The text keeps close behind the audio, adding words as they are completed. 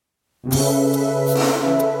It's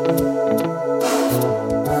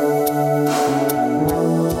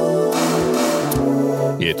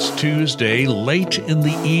Tuesday, late in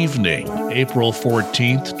the evening, April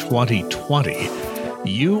 14th,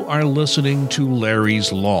 2020. You are listening to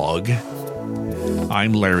Larry's Log.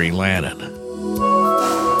 I'm Larry Lannon.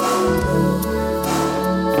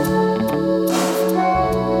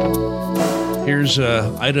 Here's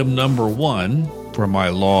item number one for my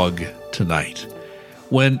log tonight.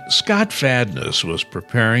 When Scott Fadness was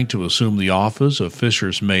preparing to assume the office of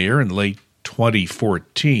Fishers mayor in late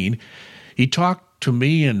 2014, he talked to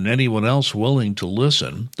me and anyone else willing to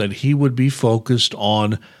listen that he would be focused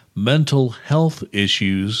on mental health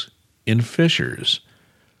issues in Fishers.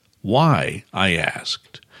 Why, I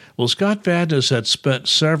asked. Well, Scott Fadness had spent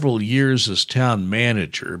several years as town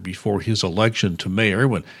manager before his election to mayor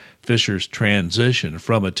when Fishers transitioned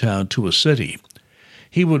from a town to a city.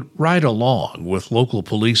 He would ride along with local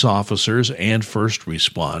police officers and first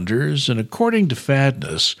responders, and according to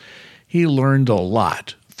Fadness, he learned a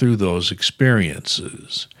lot through those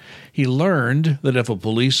experiences. He learned that if a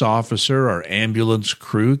police officer or ambulance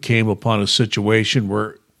crew came upon a situation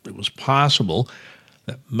where it was possible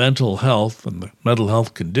that mental health and the mental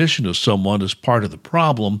health condition of someone is part of the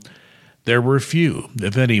problem, there were few,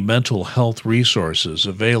 if any, mental health resources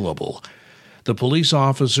available. The police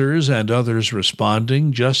officers and others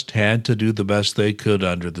responding just had to do the best they could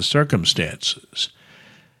under the circumstances.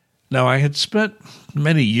 Now, I had spent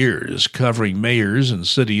many years covering mayors in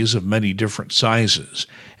cities of many different sizes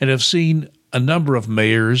and have seen a number of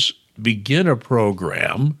mayors begin a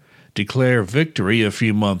program, declare victory a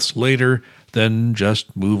few months later, then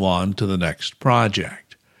just move on to the next project.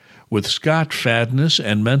 With Scott Fadness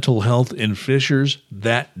and mental health in Fishers,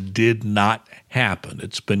 that did not happen.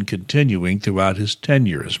 It's been continuing throughout his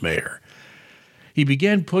tenure as mayor. He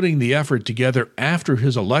began putting the effort together after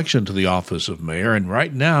his election to the office of mayor, and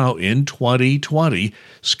right now, in 2020,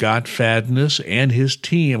 Scott Fadness and his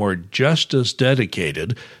team are just as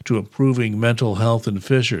dedicated to improving mental health in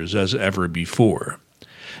Fishers as ever before.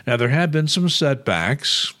 Now, there have been some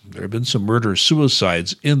setbacks. There have been some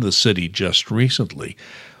murder-suicides in the city just recently.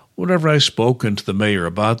 Whenever I've spoken to the mayor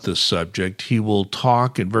about this subject, he will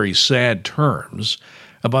talk in very sad terms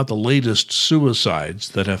about the latest suicides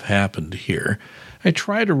that have happened here. I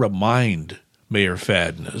try to remind Mayor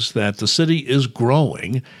Fadness that the city is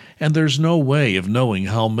growing, and there's no way of knowing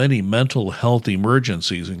how many mental health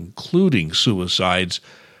emergencies, including suicides,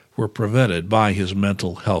 were prevented by his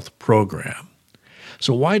mental health program.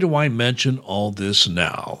 So why do I mention all this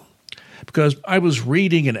now? Because I was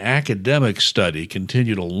reading an academic study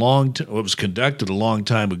was conducted a long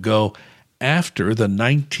time ago after the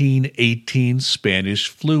 1918 Spanish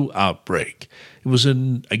flu outbreak. It was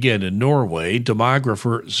in Norway.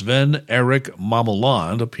 Demographer Sven Erik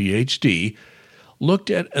Mameland, a PhD,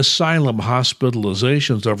 looked at asylum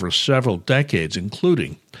hospitalizations over several decades,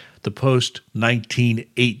 including the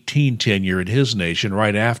post-1918 tenure in his nation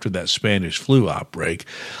right after that Spanish flu outbreak.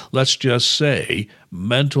 Let's just say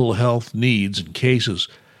mental health needs and cases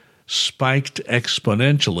spiked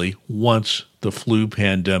exponentially once the flu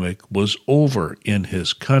pandemic was over in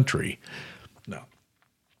his country. Now,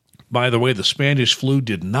 by the way, the Spanish flu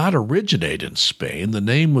did not originate in Spain. The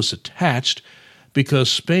name was attached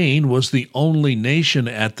because Spain was the only nation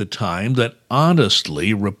at the time that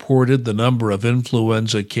honestly reported the number of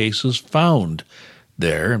influenza cases found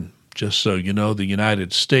there. Just so you know, the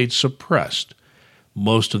United States suppressed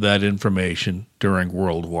most of that information during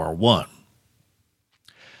World War I.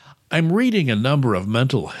 I'm reading a number of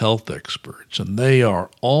mental health experts, and they are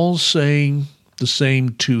all saying the same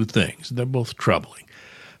two things. They're both troubling.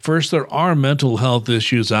 First, there are mental health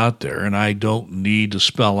issues out there, and I don't need to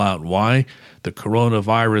spell out why. The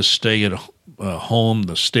coronavirus stay-at-home,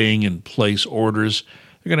 the staying-in-place orders,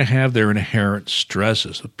 they're going to have their inherent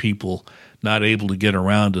stresses of people not able to get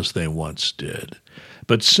around as they once did.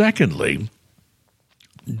 But secondly,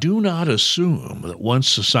 do not assume that once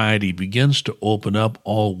society begins to open up,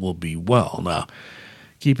 all will be well. Now,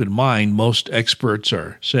 keep in mind, most experts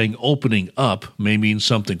are saying opening up may mean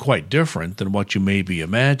something quite different than what you may be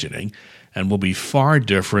imagining, and will be far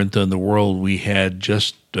different than the world we had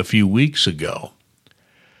just a few weeks ago.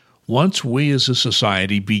 Once we as a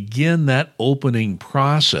society begin that opening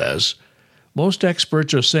process, most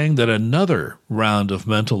experts are saying that another round of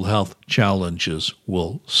mental health challenges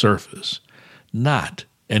will surface. Not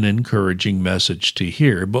an encouraging message to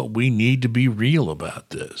hear, but we need to be real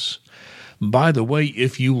about this. By the way,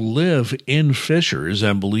 if you live in Fishers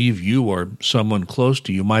and believe you or someone close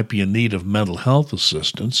to you might be in need of mental health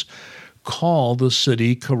assistance, call the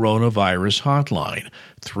city coronavirus hotline,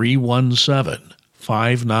 317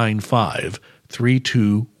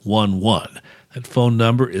 1-800-595-3211. That phone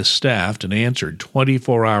number is staffed and answered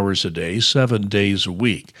 24 hours a day, 7 days a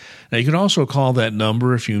week. Now, you can also call that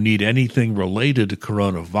number if you need anything related to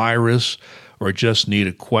coronavirus or just need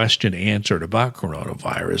a question answered about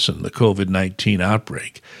coronavirus and the COVID-19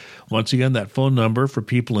 outbreak. Once again, that phone number for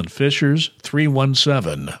people in Fishers,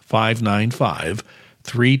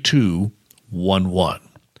 317-595-3211.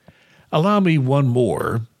 Allow me one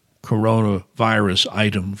more coronavirus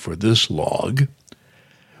item for this log.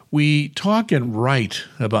 We talk and write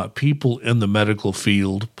about people in the medical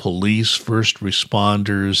field, police, first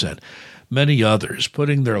responders, and many others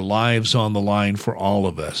putting their lives on the line for all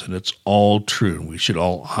of us, and it's all true, and we should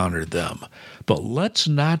all honor them. But let's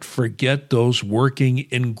not forget those working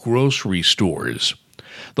in grocery stores.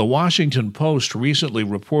 The Washington Post recently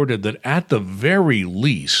reported that at the very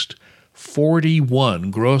least,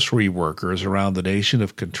 41 grocery workers around the nation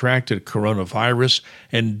have contracted coronavirus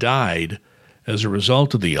and died as a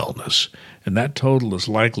result of the illness, and that total is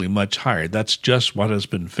likely much higher. That's just what has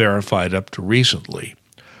been verified up to recently.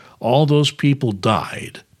 All those people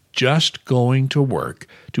died just going to work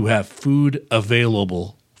to have food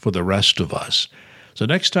available for the rest of us. So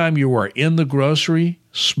next time you are in the grocery,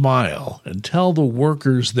 smile and tell the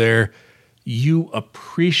workers there you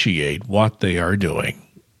appreciate what they are doing.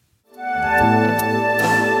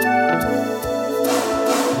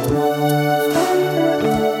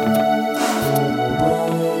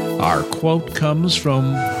 Our quote comes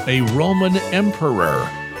from a Roman emperor,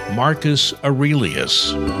 Marcus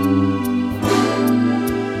Aurelius.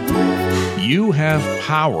 You have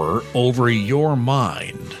power over your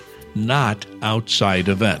mind, not outside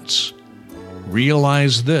events.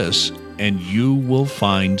 Realize this, and you will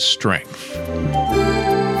find strength.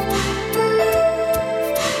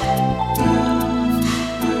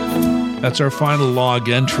 That's our final log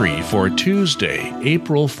entry for Tuesday,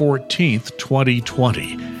 April 14th,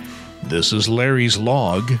 2020. This is Larry's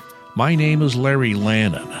Log. My name is Larry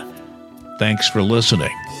Lannon. Thanks for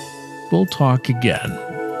listening. We'll talk again.